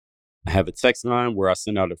I have a text line where I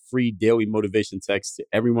send out a free daily motivation text to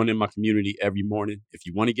everyone in my community every morning. If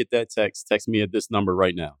you want to get that text me at this number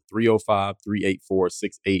right now,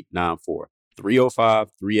 305-384-6894.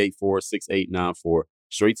 305-384-6894.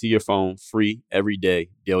 Straight to your phone, free, every day,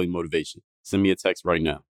 daily motivation. Send me a text right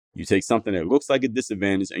now. You take something that looks like a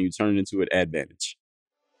disadvantage and you turn it into an advantage.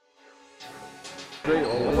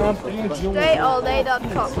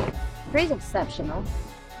 GreatAllDay.com. Pretty exceptional.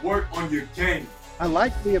 Work on your game. I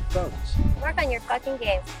like the approach. Work on your fucking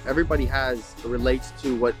game. Everybody relates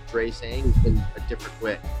to what Dre's saying in a different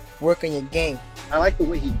way. Work on your game. I like the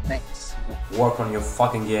way he thinks. Work on your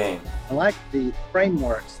fucking game. I like the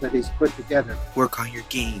frameworks that he's put together. Work on your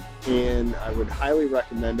game. And I would highly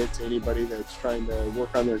recommend it to anybody that's trying to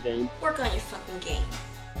work on their game. Work on your fucking game.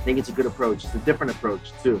 I think it's a good approach. It's a different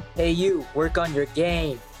approach, too. Hey, you, work on your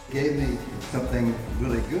game. Gave me something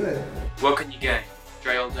really good. Work on your game.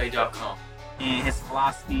 GreatAllDay.com. And his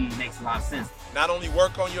philosophy makes a lot of sense. Not only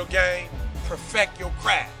work on your game, perfect your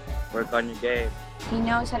craft. Work on your game. He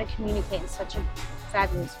knows how to communicate in such a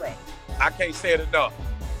fabulous way. I can't say it enough.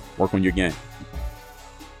 Work on your game.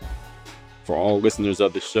 For all listeners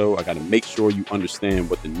of the show, I got to make sure you understand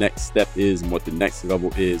what the next step is and what the next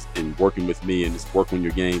level is in working with me in this Work on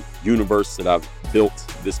Your Game universe that I've built.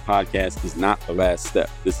 This podcast is not the last step.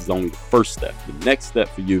 This is only the first step. The next step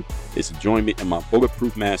for you is to join me in my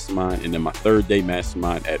Bulletproof Mastermind and in my 3rd-day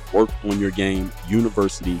mastermind at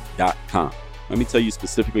workonyourgameuniversity.com. Let me tell you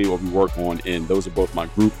specifically what we work on, and those are both my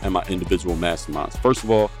group and my individual masterminds. First of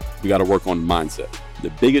all, we got to work on mindset. The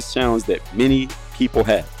biggest challenge that many people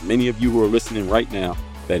have, many of you who are listening right now,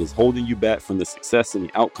 that is holding you back from the success and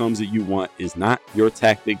the outcomes that you want is not your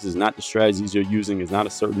tactics, is not the strategies you're using, is not a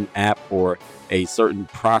certain app or a certain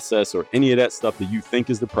process or any of that stuff that you think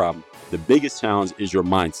is the problem. The biggest challenge is your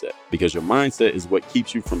mindset, because your mindset is what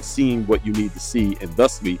keeps you from seeing what you need to see and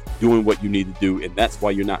thusly doing what you need to do. And that's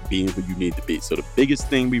why you're not being who you need to be. So the biggest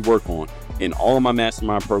thing we work on in all of my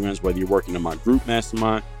mastermind programs, whether you're working in my group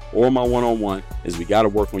mastermind or my one-on-one, is we got to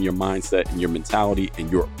work on your mindset and your mentality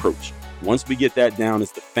and your approach. Once we get that down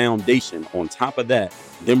as the foundation, on top of that,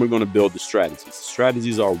 then we're going to build the strategies. The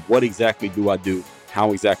strategies are what exactly do I do?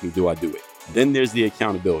 How exactly do I do it? Then there's the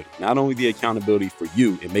accountability. Not only the accountability for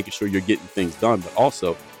you and making sure you're getting things done, but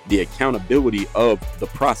also the accountability of the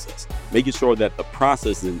process, making sure that the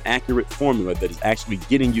process is an accurate formula that is actually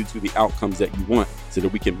getting you to the outcomes that you want so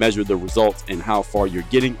that we can measure the results and how far you're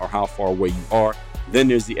getting or how far away you are. Then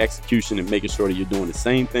there's the execution and making sure that you're doing the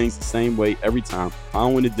same things the same way every time,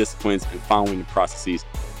 following the disciplines and following the processes.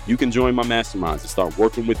 You can join my masterminds and start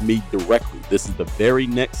working with me directly. This is the very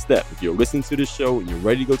next step. If you're listening to this show and you're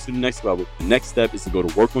ready to go to the next level, the next step is to go to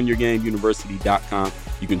workonyourgameuniversity.com.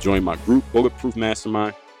 You can join my group, Bulletproof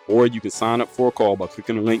Mastermind, or you can sign up for a call by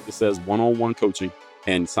clicking the link that says one-on-one coaching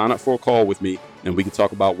and sign up for a call with me, and we can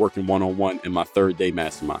talk about working one-on-one in my 3rd-day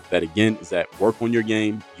mastermind. That again is at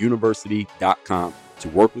workonyourgameuniversity.com to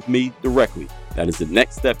work with me directly. That is the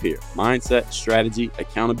next step here. Mindset, strategy,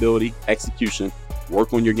 accountability, execution.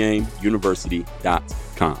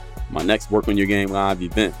 workonyourgameuniversity.com. My next Work on Your Game live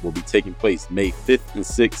event will be taking place May 5th and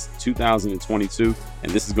 6th, 2022.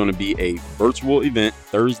 And this is going to be a virtual event,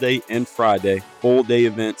 Thursday and Friday, full day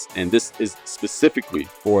events. And this is specifically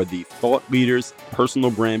for the thought leaders,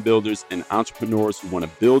 personal brand builders, and entrepreneurs who want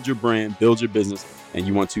to build your brand, build your business, and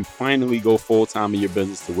you want to finally go full time in your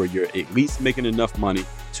business to where you're at least making enough money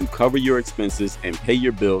to cover your expenses and pay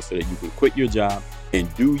your bills so that you can quit your job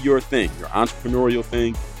and do your thing, your entrepreneurial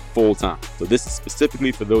thing, full time. So this is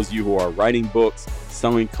specifically for those of you who are writing books,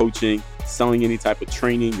 selling coaching, selling any type of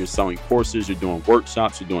training, you're selling courses, you're doing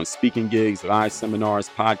workshops, you're doing speaking gigs, live seminars,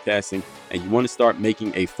 podcasting, and you want to start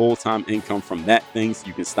making a full-time income from that thing so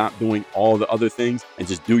you can stop doing all the other things and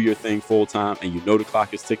just do your thing full-time, and you know the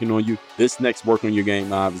clock is ticking on you. This next Work on Your Game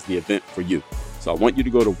Live is the event for you. So I want you to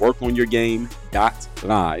go to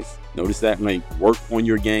workonyourgame.live. Notice that link,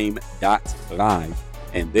 workonyourgame.live.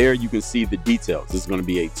 And there you can see the details. This is going to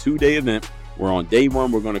be a 2-day event where on day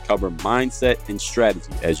 1, we're going to cover mindset and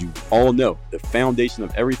strategy. As you all know, the foundation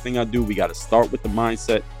of everything I do, we got to start with the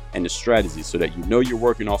mindset and the strategy so that you know you're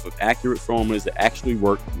working off of accurate formulas that actually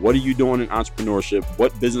work. What are you doing in entrepreneurship?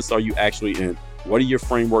 What business are you actually in? What are your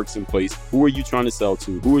frameworks in place? Who are you trying to sell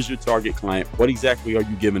to? Who is your target client? What exactly are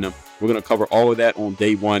you giving them? We're going to cover all of that on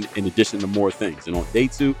day one in addition to more things. And on day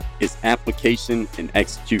two, it's application and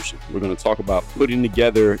execution. We're going to talk about putting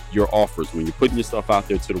together your offers. When you're putting yourself out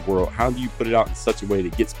there to the world, how do you put it out in such a way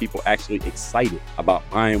that gets people actually excited about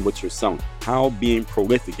buying what you're selling? How being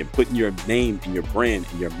prolific and putting your name and your brand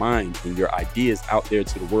and your mind and your ideas out there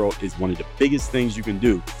to the world is one of the biggest things you can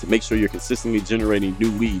do to make sure you're consistently generating new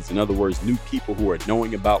leads. In other words, new people who are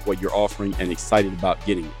knowing about what you're offering and excited about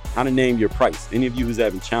getting it. How to name your price. Any of you who's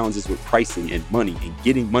having challenges with pricing and money and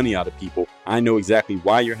getting money out of people, I know exactly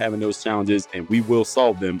why you're having those challenges, and we will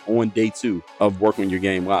solve them on day two of Work on Your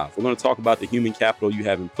Game Live. We're going to talk about the human capital you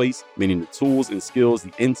have in place, meaning the tools and skills, the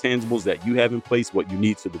intangibles that you have in place, what you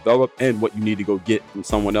need to develop, and what you need to go get from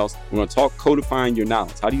someone else. We're going to talk codifying your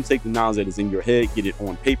knowledge. How do you take the knowledge that is in your head, get it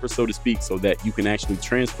on paper, so to speak, so that you can actually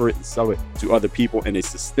transfer it and sell it to other people in a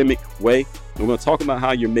systemic way? We're going to talk about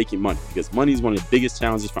how you're making money, because money is one of the biggest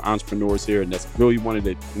challenges for entrepreneurs here. And that's really one of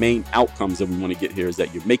the main outcomes that we want to get here, is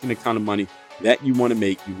that you're making the kind of money that you want to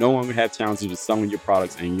make. You no longer have challenges with selling your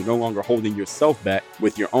products, and you're no longer holding yourself back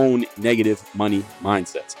with your own negative money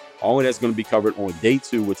mindsets. All of that's going to be covered on day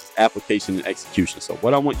two, which is application and execution. So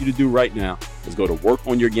what I want you to do right now is go to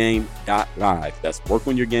workonyourgame.live. That's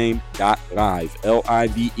workonyourgame.live,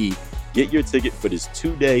 Live. Get your ticket for this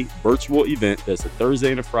 2-day virtual event. That's a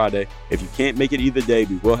Thursday and a Friday. If you can't make it either day,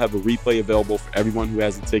 we will have a replay available for everyone who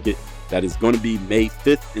has a ticket. That is going to be May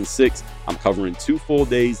 5th and 6th. I'm covering 2 full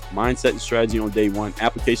days, mindset and strategy on day 1,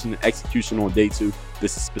 application and execution on day 2.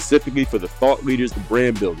 This is specifically for the thought leaders, the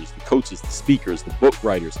brand builders, the coaches, the speakers, the book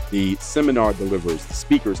writers, the seminar deliverers, the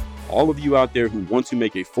speakers, all of you out there who want to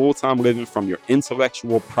make a full-time living from your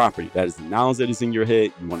intellectual property. That is the knowledge that is in your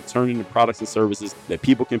head. You want to turn into products and services that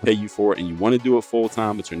people can pay you for, and you want to do it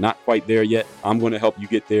full-time, but you're not quite there yet. I'm going to help you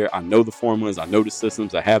get there. I know the formulas. I know the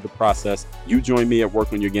systems. I have the process. You join me at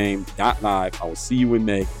workonyourgame.live. I will see you in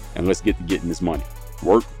May, and let's get to getting this money.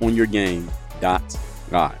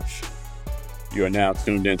 Workonyourgame.live. You are now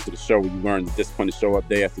tuned into the show where you learn the discipline to show up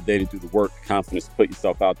day after day to do the work, the confidence to put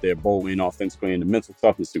yourself out there boldly and authentically, and the mental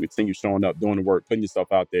toughness to continue showing up, doing the work, putting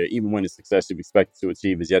yourself out there, even when the success you've expected to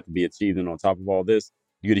achieve is yet to be achieved. And on top of all this,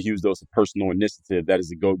 you get a huge dose of personal initiative. That is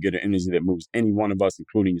the go-getter energy that moves any one of us,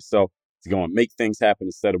 including yourself, to go and make things happen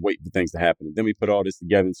instead of waiting for things to happen. And then we put all this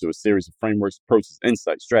together into a series of frameworks, approaches,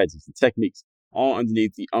 insights, strategies, and techniques, all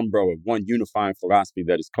underneath the umbrella of one unifying philosophy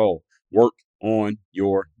that is called Work on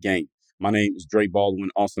Your Game. My name is Dre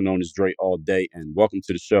Baldwin, also known as Dre All Day, and welcome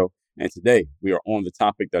to the show. And today we are on the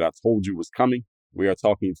topic that I told you was coming. We are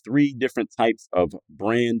talking 3 different types of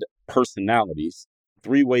brand personalities,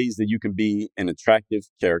 3 ways that you can be an attractive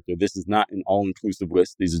character. This is not an all-inclusive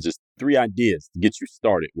list. These are just 3 ideas to get you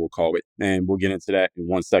started, we'll call it. And we'll get into that in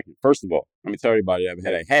one second. First of all, let me tell everybody I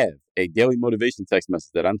have a daily motivation text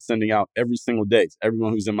message that I'm sending out every single day to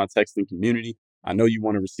everyone who's in my texting community. I know you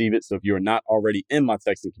want to receive it. So if you're not already in my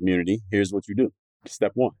texting community, here's what you do.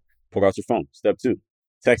 Step 1, pull out your phone. Step 2,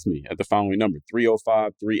 text me at the following number,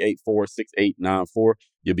 305-384-6894.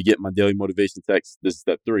 You'll be getting my daily motivation text. This is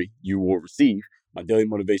step 3. You will receive my daily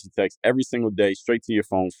motivation text every single day, straight to your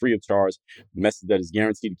phone, free of charge. A message that is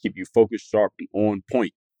guaranteed to keep you focused, sharp, and on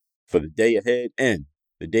point for the day ahead and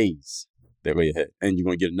the days that lay ahead. And you're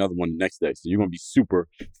going to get another one the next day. So you're going to be super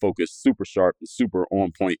focused, super sharp, and super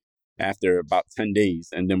on point after about 10 days,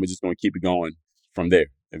 and then we're just going to keep it going from there.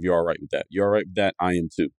 If you're all right with that. You're all right with that? I am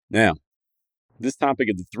too. Now, this topic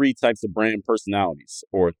of the 3 types of brand personalities,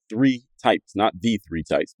 or 3 types, not the 3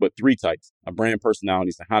 types, but 3 types of brand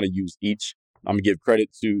personalities and how to use each. I'm going to give credit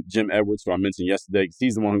to Jim Edwards, who I mentioned yesterday, because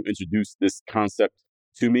he's the one who introduced this concept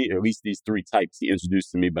to me, at least these 3 types he introduced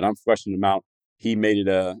to me, but I'm fleshing them out. He made it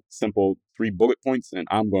a simple 3 bullet points, and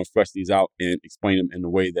I'm going to flesh these out and explain them in the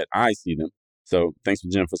way that I see them. So thanks for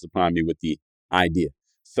Jim for supplying me with the idea.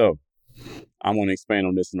 So I want to expand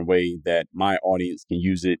on this in a way that my audience can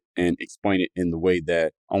use it and explain it in the way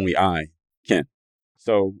that only I can.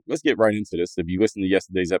 So let's get right into this. If you listened to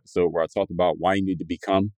yesterday's episode where I talked about why you need to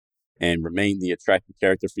become and remain the attractive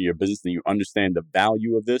character for your business, then you understand the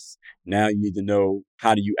value of this. Now you need to know,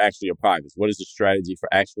 how do you actually apply this? What is the strategy for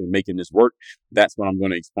actually making this work? That's what I'm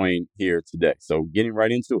going to explain here today. So getting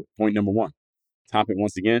right into it. Point number 1. Topic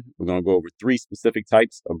once again, we're going to go over 3 specific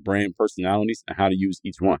types of brand personalities and how to use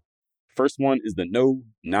each one. First one is the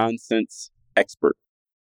no-nonsense expert.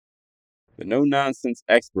 The no-nonsense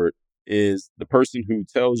expert is the person who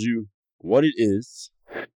tells you what it is,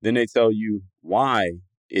 then they tell you why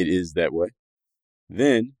it is that way,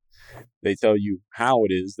 then they tell you how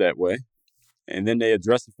it is that way, and then they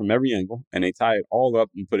address it from every angle, and they tie it all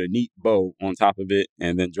up and put a neat bow on top of it,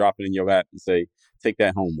 and then drop it in your lap and say, take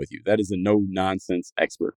that home with you. That is a no-nonsense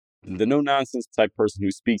expert. The no-nonsense type person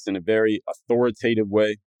who speaks in a very authoritative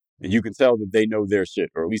way, and you can tell that they know their shit,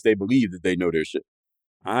 or at least they believe that they know their shit.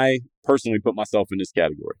 I personally put myself in this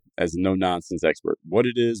category as a no-nonsense expert. What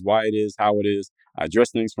it is, why it is, how it is. I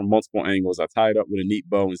address things from multiple angles. I tie it up with a neat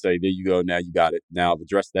bow and say, there you go, now you got it. Now I've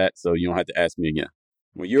addressed that, so you don't have to ask me again.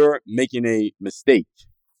 When you're making a mistake,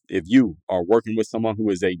 if you are working with someone who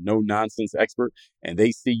is a no-nonsense expert and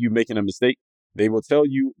they see you making a mistake, they will tell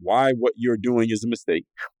you why what you're doing is a mistake.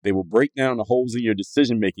 They will break down the holes in your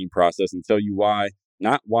decision-making process and tell you why,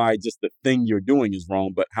 not why just the thing you're doing is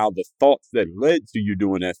wrong, but how the thoughts that led to you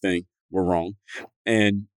doing that thing were wrong,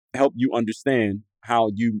 and help you understand how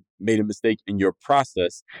you made a mistake in your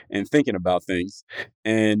process and thinking about things.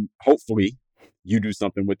 And hopefully you do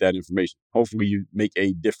something with that information. Hopefully you make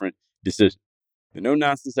a different decision. The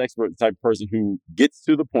no-nonsense expert, the type of person who gets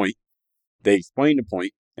to the point, they explain the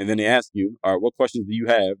point, and then they ask you, all right, what questions do you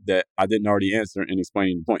have that I didn't already answer in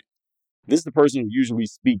explaining the point? This is the person who usually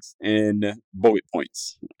speaks in bullet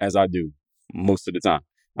points, as I do most of the time.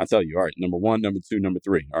 I tell you, all right, number 1, number 2, number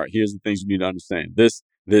 3. All right, here's the things you need to understand. This,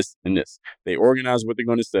 and this. They organize what they're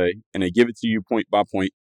going to say, and they give it to you point by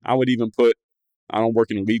point. I would even put, I don't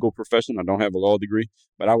work in a legal profession. I don't have a law degree,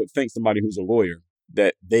 but I would think somebody who's a lawyer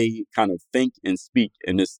that they kind of think and speak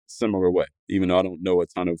in this similar way, even though I don't know a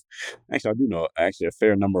ton of, actually I do know actually a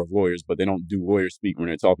fair number of lawyers, but they don't do lawyer speak when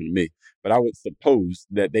they're talking to me. But I would suppose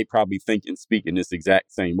that they probably think and speak in this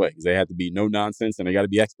exact same way, because they have to be no nonsense and they got to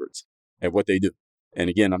be experts at what they do. And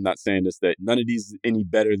again, I'm not saying this, that none of these is any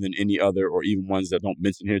better than any other, or even ones that don't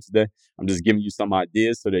mention here today. I'm just giving you some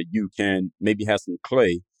ideas so that you can maybe have some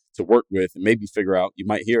clay to work with and maybe figure out, you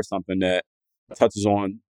might hear something that touches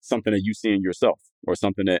on something that you see in yourself, or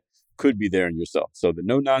something that could be there in yourself. So the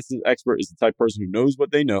no-nonsense expert is the type of person who knows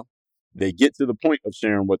what they know. They get to the point of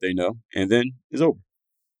sharing what they know, and then it's over.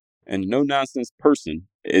 And the no-nonsense person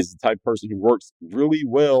is the type of person who works really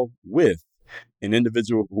well with an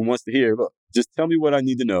individual who wants to hear, look, just tell me what I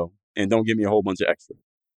need to know and don't give me a whole bunch of extra.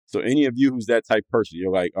 So any of you who's that type of person,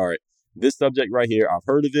 you're like, all right, this subject right here, I've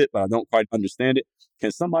heard of it, but I don't quite understand it.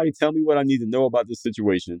 Can somebody tell me what I need to know about this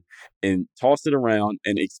situation and toss it around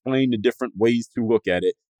and explain the different ways to look at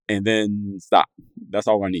it and then stop? That's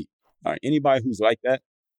all I need. All right. Anybody who's like that,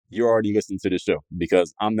 you're already listening to this show,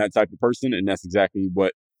 because I'm that type of person. And that's exactly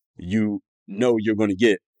what you know you're going to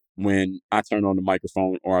get when I turn on the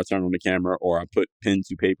microphone, or I turn on the camera, or I put pen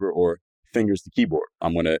to paper or fingers to keyboard.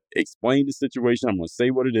 I'm going to explain the situation. I'm going to say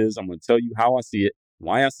what it is. I'm going to tell you how I see it,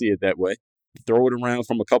 why I see it that way, throw it around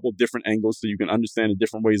from a couple different angles so you can understand the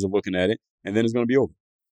different ways of looking at it, and then it's going to be over.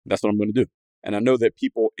 That's what I'm going to do. And I know that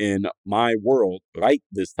people in my world like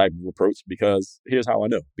this type of approach, because here's how I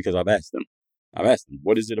know, because I've asked them,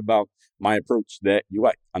 what is it about my approach that you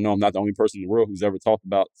like? I know I'm not the only person in the world who's ever talked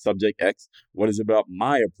about subject X. What is it about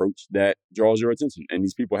my approach that draws your attention? And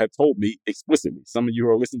these people have told me explicitly. Some of you who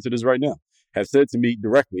are listening to this right now have said to me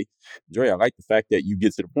directly, Dre, I like the fact that you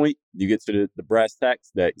get to the point, you get to the brass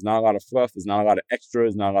tacks, that it's not a lot of fluff, it's not a lot of extra,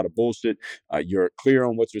 it's not a lot of bullshit. You're clear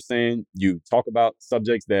on what you're saying. You talk about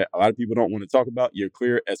subjects that a lot of people don't want to talk about. You're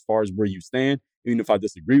clear as far as where you stand. Even if I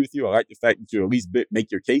disagree with you, I like the fact that you at least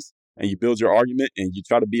make your case and you build your argument and you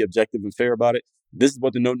try to be objective and fair about it. This is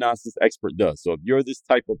what the no-nonsense expert does. So if you're this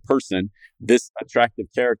type of person, this attractive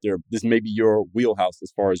character, this may be your wheelhouse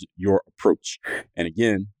as far as your approach. And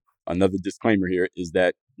again, another disclaimer here is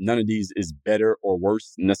that none of these is better or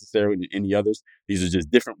worse necessarily than any others. These are just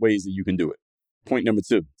different ways that you can do it. Point number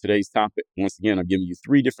 2, today's topic. Once again, I'm giving you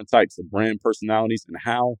 3 different types of brand personalities and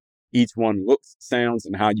how each one looks, sounds,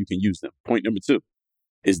 and how you can use them. Point number 2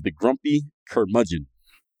 is the grumpy curmudgeon.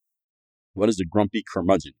 What is a grumpy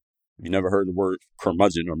curmudgeon? If you never heard the word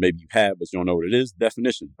curmudgeon, or maybe you have, but you don't know what it is,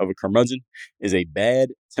 definition of a curmudgeon is a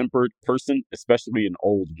bad-tempered person, especially an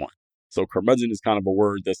old one. So curmudgeon is kind of a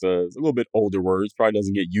word that's a little bit older word. It probably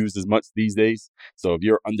doesn't get used as much these days. So if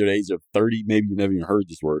you're under the age of 30, maybe you never even heard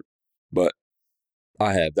this word. But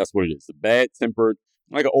I have. That's what it is. A bad-tempered,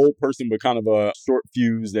 like an old person, but kind of a short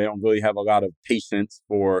fuse. They don't really have a lot of patience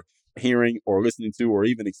for hearing or listening to or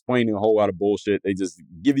even explaining a whole lot of bullshit. They just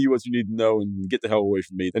give you what you need to know and get the hell away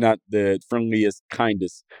from me. They're not the friendliest,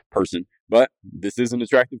 kindest person, but this is an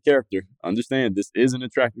attractive character. Understand, this is an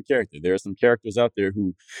attractive character. There are some characters out there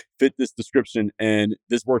who fit this description and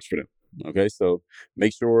this works for them. Okay, so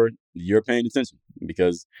make sure you're paying attention,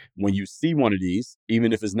 because when you see one of these,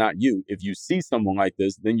 even if it's not you, if you see someone like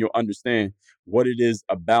this, then you'll understand what it is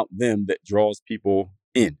about them that draws people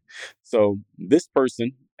in. So this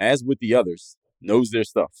person, as with the others, knows their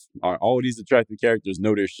stuff. All these attractive characters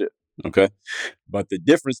know their shit. Okay. But the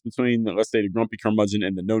difference between, let's say, the grumpy curmudgeon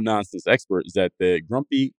and the no nonsense expert is that the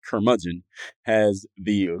grumpy curmudgeon has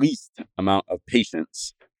the least amount of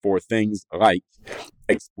patience for things like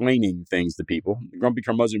explaining things to people. The grumpy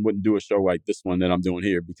curmudgeon wouldn't do a show like this one that I'm doing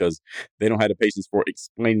here because they don't have the patience for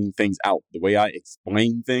explaining things out. The way I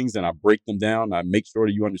explain things and I break them down, I make sure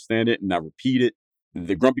that you understand it and I repeat it.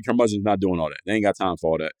 The grumpy curmudgeon is not doing all that. They ain't got time for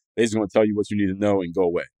all that. They're just going to tell you what you need to know and go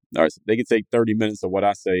away. All right, so they can take 30 minutes of what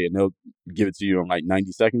I say and they'll give it to you in like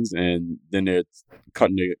 90 seconds and then they're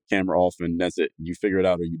cutting the camera off and that's it. You figure it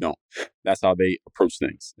out or you don't. That's how they approach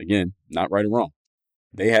things. Again, not right or wrong.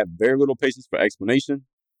 They have very little patience for explanation,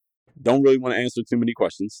 don't really want to answer too many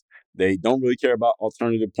questions. They don't really care about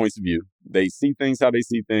alternative points of view. They see things how they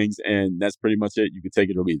see things and that's pretty much it. You can take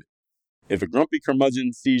it or leave it. If a grumpy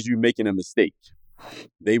curmudgeon sees you making a mistake,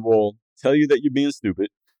 they will tell you that you're being stupid.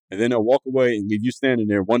 And then they'll walk away and leave you standing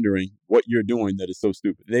there wondering what you're doing that is so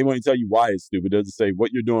stupid. They won't tell you why it's stupid. They'll just say,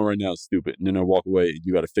 what you're doing right now is stupid. And then they'll walk away and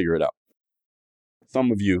you got to figure it out.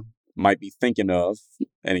 Some of you might be thinking of,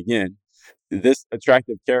 and again, this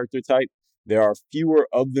attractive character type, there are fewer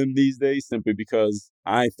of them these days simply because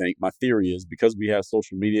I think, my theory is, because we have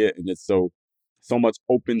social media and it's so much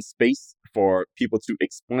open space for people to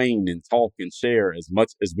explain and talk and share as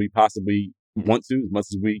much as we possibly want to, as much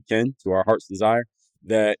as we can to our heart's desire,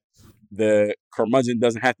 that the curmudgeon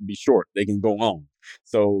doesn't have to be short. They can go on.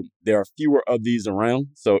 So there are fewer of these around.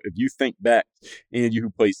 So if you think back, any of you who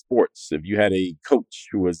play sports, if you had a coach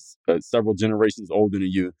who was several generations older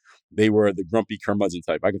than you, they were the grumpy curmudgeon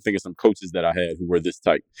type. I can think of some coaches that I had who were this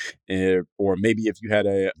type. Or maybe if you had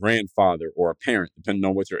a grandfather or a parent, depending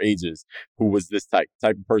on what your age is, who was this type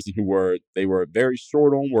of person they were very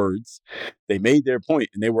short on words. They made their point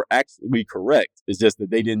and they were actually correct. It's just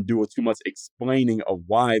that they didn't do too much explaining of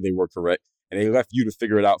why they were correct. And they left you to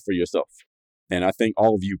figure it out for yourself. And I think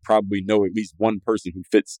all of you probably know at least one person who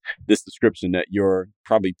fits this description that you're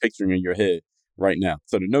probably picturing in your head right now.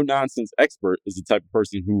 So the no nonsense expert is the type of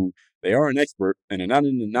person who they are an expert and they're not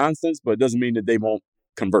into nonsense, but it doesn't mean that they won't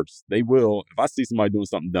converse. They will. If I see somebody doing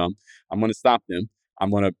something dumb, I'm going to stop them.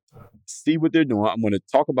 I'm going to see what they're doing. I'm going to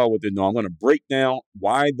talk about what they're doing. I'm going to break down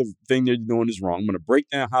why the thing they're doing is wrong. I'm going to break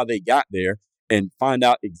down how they got there and find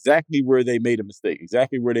out exactly where they made a mistake,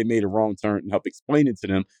 exactly where they made a wrong turn and help explain it to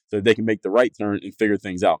them so that they can make the right turn and figure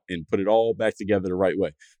things out and put it all back together the right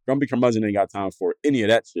way. Grumpy curmudgeon ain't got time for any of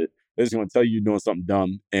that shit. They're just going to tell you you're doing something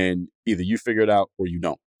dumb and either you figure it out or you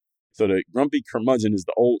don't. So the grumpy curmudgeon is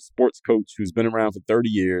the old sports coach who's been around for 30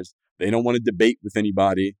 years. They don't want to debate with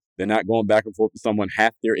anybody. They're not going back and forth with someone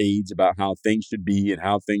half their age about how things should be and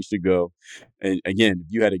how things should go. And again, if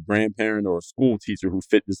you had a grandparent or a school teacher who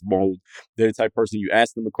fit this mold, they're the type of person you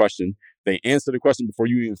ask them a question. They answer the question before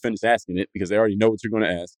you even finish asking it because they already know what you're going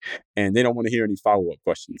to ask. And they don't want to hear any follow-up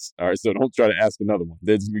questions. All right, so don't try to ask another one.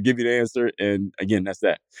 They're just going to give you the answer. And again, that's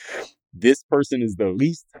that. This person is the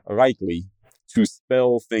least likely to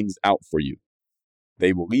spell things out for you.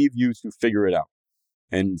 They will leave you to figure it out.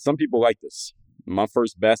 And some people like this. My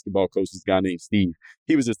first basketball coach is a guy named Steve.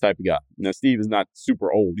 He was this type of guy. Now, Steve is not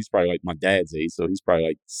super old. He's probably like my dad's age, so he's probably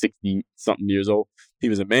like 60-something years old. He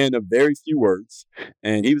was a man of very few words,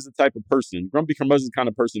 and he was the type of person, grumpy curmudgeon kind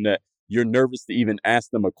of person that you're nervous to even ask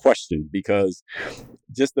them a question because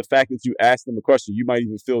just the fact that you ask them a question, you might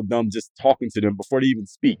even feel dumb just talking to them before they even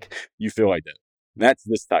speak. You feel like that. That's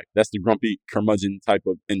this type. That's the grumpy curmudgeon type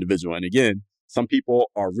of individual. And again, some people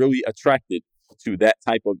are really attracted to that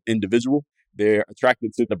type of individual. They're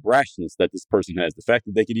attracted to the brashness that this person has. The fact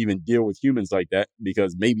that they could even deal with humans like that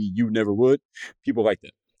because maybe you never would. People like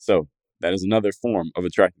that. So that is another form of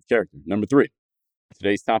attractive character. Number 3.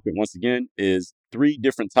 Today's topic, once again, is 3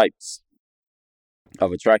 different types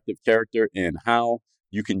of attractive character and how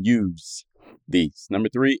you can use these. Number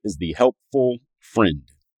 3 is the helpful friend.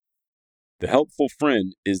 The helpful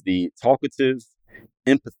friend is the talkative,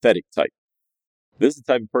 empathetic type. This is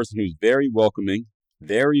the type of person who's very welcoming,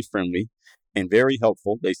 very friendly, and very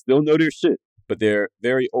helpful. They still know their shit, but they're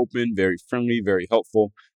very open, very friendly, very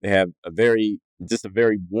helpful. They have a very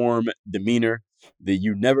warm demeanor that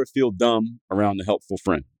you never feel dumb around the helpful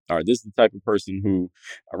friend. All right, this is the type of person who,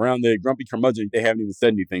 around the grumpy curmudgeon, they haven't even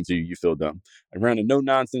said anything to you, you feel dumb. Around a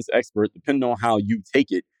no-nonsense expert, depending on how you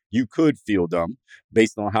take it, you could feel dumb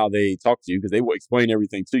based on how they talk to you because they will explain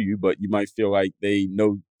everything to you, but you might feel like they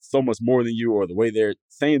know so much more than you or the way they're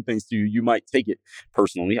saying things to you, you might take it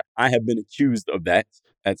personally. I have been accused of that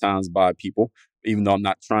at times by people, even though I'm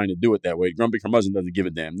not trying to do it that way. Grumpy curmudgeon doesn't give a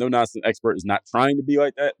damn. No nonsense expert is not trying to be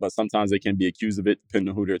like that, but sometimes they can be accused of it depending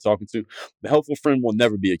on who they're talking to. The helpful friend will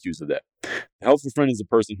never be accused of that. The helpful friend is a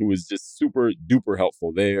person who is just super duper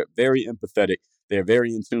helpful. They're very empathetic. They're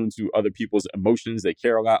very in tune to other people's emotions. They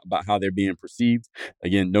care a lot about how they're being perceived.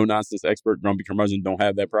 Again, no nonsense expert, grumpy curmudgeon don't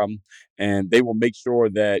have that problem. And they will make sure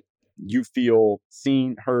that you feel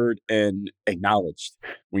seen, heard, and acknowledged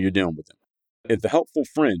when you're dealing with them. If the helpful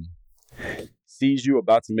friend sees you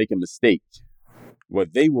about to make a mistake,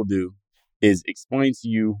 what they will do is explain to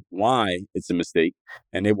you why it's a mistake,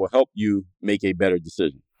 and they will help you make a better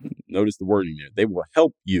decision. Notice the wording there. They will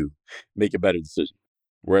help you make a better decision.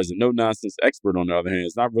 Whereas a no-nonsense expert, on the other hand,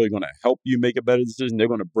 is not really going to help you make a better decision. They're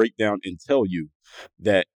going to break down and tell you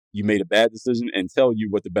that you made a bad decision and tell you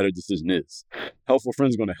what the better decision is. Helpful friend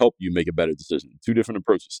is going to help you make a better decision. Two different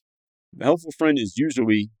approaches. The helpful friend is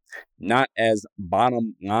usually not as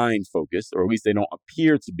bottom line focused, or at least they don't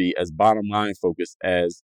appear to be as bottom line focused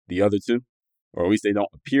as the other two, or at least they don't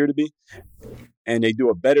appear to be. And they do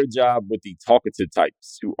a better job with the talkative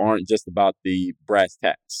types who aren't just about the brass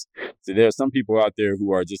tacks. So there are some people out there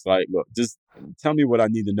who are just like, look, just tell me what I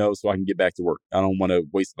need to know so I can get back to work. I don't want to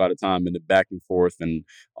waste a lot of time in the back and forth and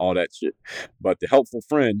all that shit. But the helpful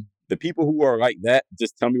friend, the people who are like that,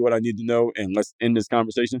 just tell me what I need to know and let's end this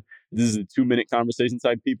conversation. This is a 2-minute conversation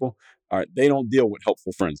type people. All right, they don't deal with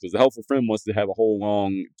helpful friends because the helpful friend wants to have a whole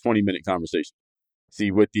long 20-minute conversation. See,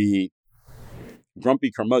 with the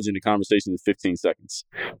grumpy curmudgeon, the conversation is 15 seconds.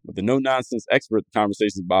 With the no-nonsense expert, the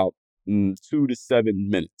conversation is about 2 to 7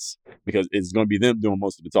 minutes because it's going to be them doing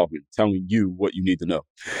most of the talking, telling you what you need to know.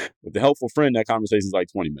 With the helpful friend, that conversation is like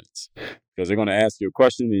 20 minutes because they're going to ask you a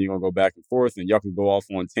question and you're going to go back and forth and y'all can go off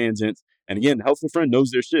on tangents. And again, the helpful friend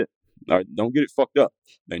knows their shit. All right, don't get it fucked up.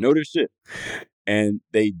 They know their shit. And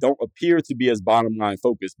they don't appear to be as bottom line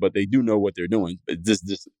focused, but they do know what they're doing. It's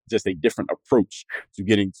just a different approach to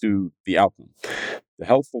getting to the outcome. The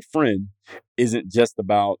helpful friend isn't just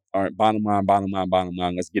about, all right, bottom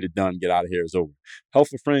line, let's get it done, get out of here, it's over.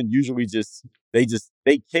 Helpful friend usually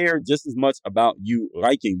they care just as much about you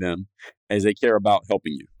liking them as they care about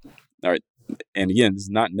helping you. All right. And again, this is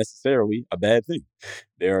not necessarily a bad thing.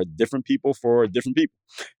 There are different people for different people.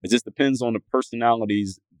 It just depends on the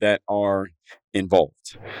personalities that are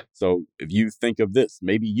involved. So if you think of this,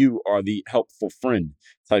 maybe you are the helpful friend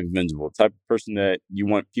type of individual, type of person that you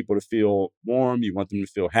want people to feel warm, you want them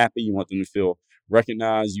to feel happy, you want them to feel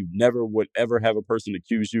recognized. You never would ever have a person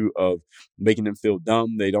accuse you of making them feel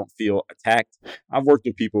dumb. They don't feel attacked. I've worked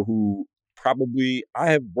with people who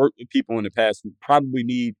I have worked with people in the past who probably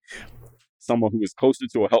need someone who is closer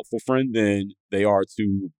to a helpful friend than they are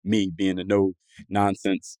to me being a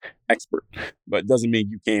no-nonsense expert. But it doesn't mean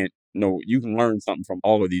you can't you can learn something from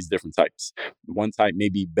all of these different types. One type may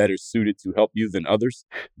be better suited to help you than others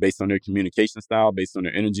based on their communication style, based on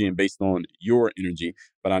their energy, and based on your energy.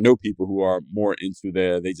 But I know people who are more into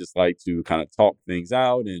they just like to kind of talk things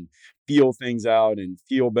out and feel things out and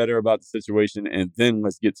feel better about the situation. And then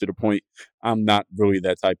let's get to the point. I'm not really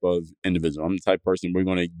that type of individual. I'm the type of person we're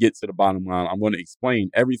going to get to the bottom line. I'm going to explain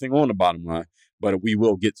everything on the bottom line, but we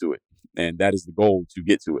will get to it. And that is the goal, to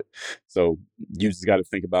get to it. So you just got to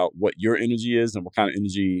think about what your energy is and what kind of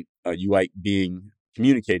energy you like being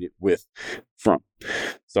communicated with from.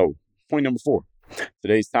 So point number 4,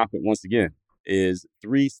 today's topic, once again, is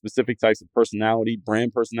 3 specific types of personality,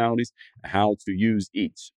 brand personalities, and how to use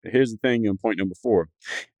each. Here's the thing in point number 4.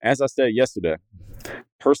 As I said yesterday,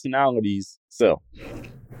 personalities sell.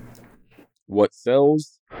 What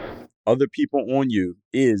sells other people on you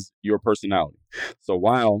is your personality. So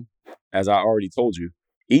while, as I already told you,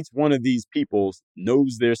 each one of these people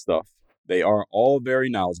knows their stuff, they are all very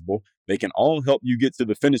knowledgeable, they can all help you get to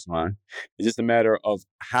the finish line. It's just a matter of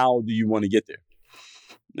how do you want to get there.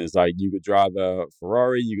 It's like you could drive a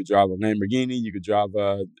Ferrari, you could drive a Lamborghini, you could drive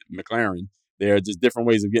a McLaren. There are just different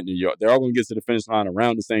ways of getting there. They're all going to get to the finish line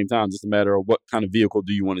around the same time. Just a matter of what kind of vehicle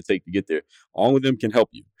do you want to take to get there. All of them can help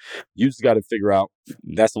you. You just got to figure out,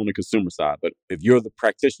 that's on the consumer side. But if you're the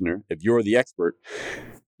practitioner, if you're the expert,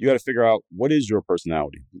 you got to figure out, what is your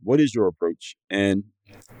personality? What is your approach? And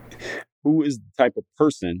who is the type of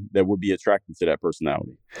person that would be attracted to that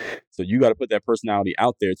personality? So you got to put that personality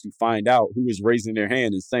out there to find out who is raising their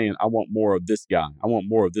hand and saying, I want more of this guy. I want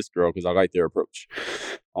more of this girl because I like their approach.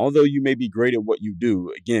 Although you may be great at what you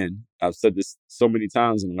do, again, I've said this so many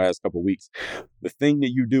times in the last couple of weeks, the thing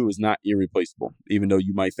that you do is not irreplaceable, even though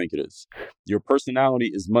you might think it is. Your personality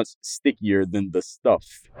is much stickier than the stuff.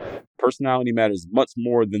 Personality matters much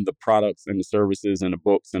more than the products and the services and the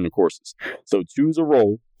books and the courses. So choose a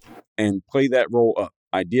role and play that role up.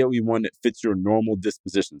 Ideally, one that fits your normal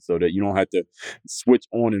disposition so that you don't have to switch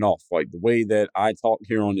on and off. Like the way that I talk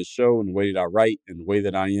here on this show and the way that I write and the way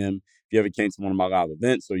that I am you ever came to one of my live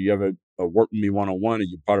events or you ever worked with me one-on-one or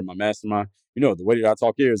you're part of my mastermind, you know, the way that I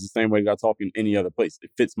talk here is the same way that I talk in any other place.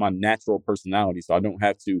 It fits my natural personality. So I don't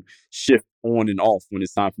have to shift on and off when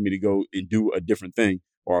it's time for me to go and do a different thing.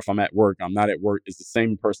 Or if I'm at work, I'm not at work. It's the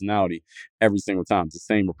same personality every single time. It's the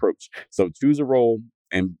same approach. So choose a role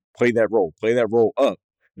and play that role. Play that role up.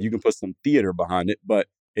 You can put some theater behind it, but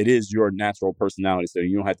it is your natural personality. So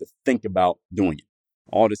you don't have to think about doing it.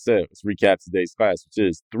 All this said, let's recap today's class, which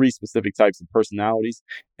is 3 specific types of personalities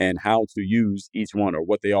and how to use each one, or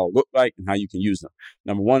what they all look like and how you can use them.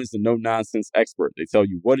 Number 1 is the no-nonsense expert. They tell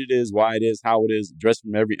you what it is, why it is, how it is, address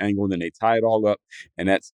from every angle, then they tie it all up, and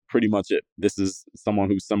that's pretty much it. This is someone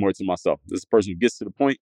who's similar to myself. This is a person who gets to the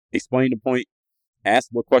point, explain the point, ask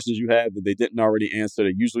what questions you have that they didn't already answer.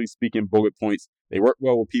 They usually speak in bullet points. They work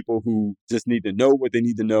well with people who just need to know what they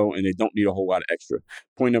need to know, and they don't need a whole lot of extra.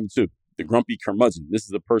 Point number 2. The grumpy curmudgeon. This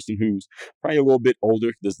is a person who's probably a little bit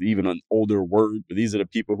older. This is even an older word, but these are the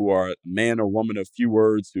people who are a man or woman of few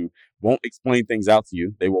words who won't explain things out to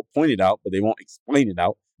you. They will point it out, but they won't explain it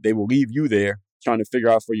out. They will leave you there trying to figure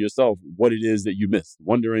out for yourself what it is that you missed,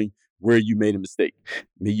 wondering where you made a mistake.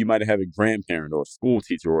 Maybe you might have a grandparent or a school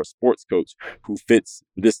teacher or a sports coach who fits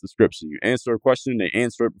this description. You answer a question, they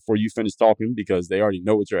answer it before you finish talking because they already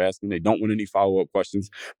know what you're asking. They don't want any follow-up questions.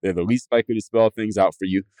 They're the least likely to spell things out for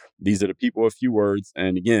you. These are the people of few words.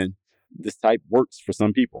 And again, this type works for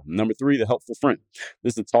some people. Number 3, the helpful friend.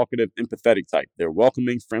 This is a talkative, empathetic type. They're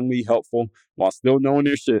welcoming, friendly, helpful, while still knowing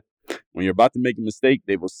their shit. When you're about to make a mistake,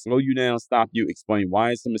 they will slow you down, stop you, explain why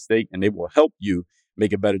it's a mistake, and they will help you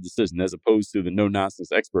make a better decision, as opposed to the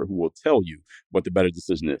no-nonsense expert who will tell you what the better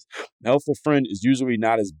decision is. The helpful friend is usually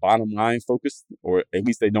not as bottom line focused, or at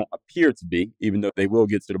least they don't appear to be, even though they will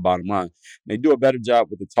get to the bottom line. They do a better job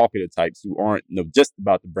with the talkative types who aren't just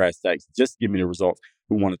about the brass tacks, just give me the results,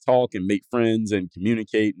 who want to talk and make friends and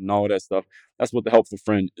communicate and all that stuff. That's what the helpful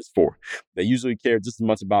friend is for. They usually care just as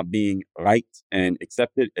much about being liked and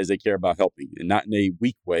accepted as they care about helping, and not in a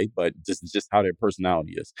weak way, but just how their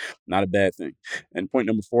personality is. Not a bad thing. And point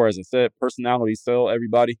number 4, as I said, personalities sell,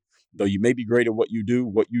 everybody. Though you may be great at what you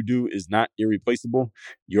do is not irreplaceable.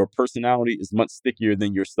 Your personality is much stickier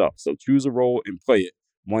than your stuff. So choose a role and play it,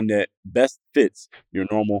 one that best fits your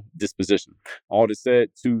normal disposition. All this said,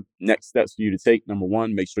 2 next steps for you to take. Number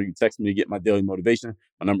 1, make sure you text me to get my daily motivation.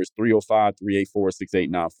 My number is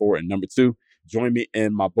 305-384-6894. And number 2, join me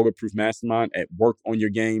in my Bulletproof Mastermind at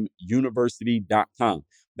workonyourgameuniversity.com.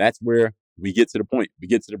 That's where we get to the point. We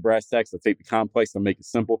get to the brass tacks. I take the complex, I make it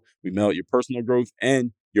simple. We meld your personal growth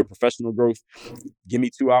and your professional growth. Give me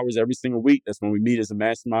 2 hours every single week. That's when we meet as a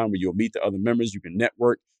mastermind, where you'll meet the other members. You can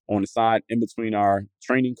network on the side in between our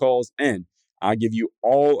training calls. And I give you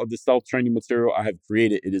all of the self-training material I have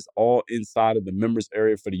created. It is all inside of the members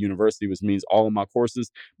area for the university, which means all of my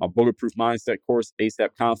courses, my Bulletproof Mindset course,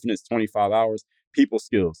 ASAP Confidence, 25 hours, People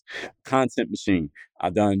Skills, Content Machine.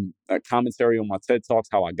 I've done a commentary on my TED Talks,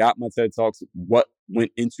 how I got my TED Talks, what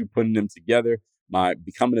went into putting them together, my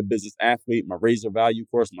Becoming a Business Athlete, my Raise Your Value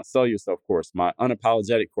course, my Sell Yourself course, my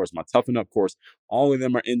Unapologetic course, my Toughen Up course. All of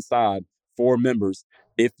them are inside for members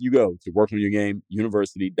if you go to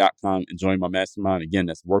workonyourgameuniversity.com and join my mastermind. Again,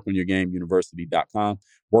 that's workonyourgameuniversity.com.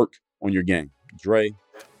 Work on your game. Dre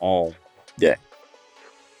all day.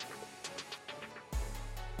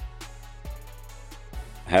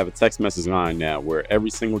 I have a text message line now where every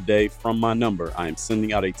single day from my number, I am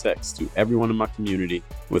sending out a text to everyone in my community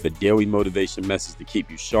with a daily motivation message to keep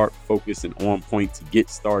you sharp, focused, and on point to get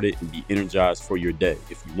started and be energized for your day.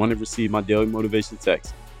 If you want to receive my daily motivation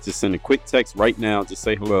text, just send a quick text right now to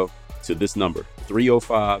say hello to this number,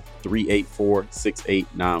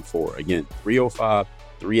 305-384-6894. Again,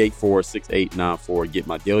 305-384-6894. Get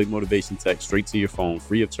my daily motivation text straight to your phone,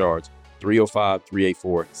 free of charge,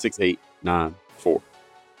 305-384-6894.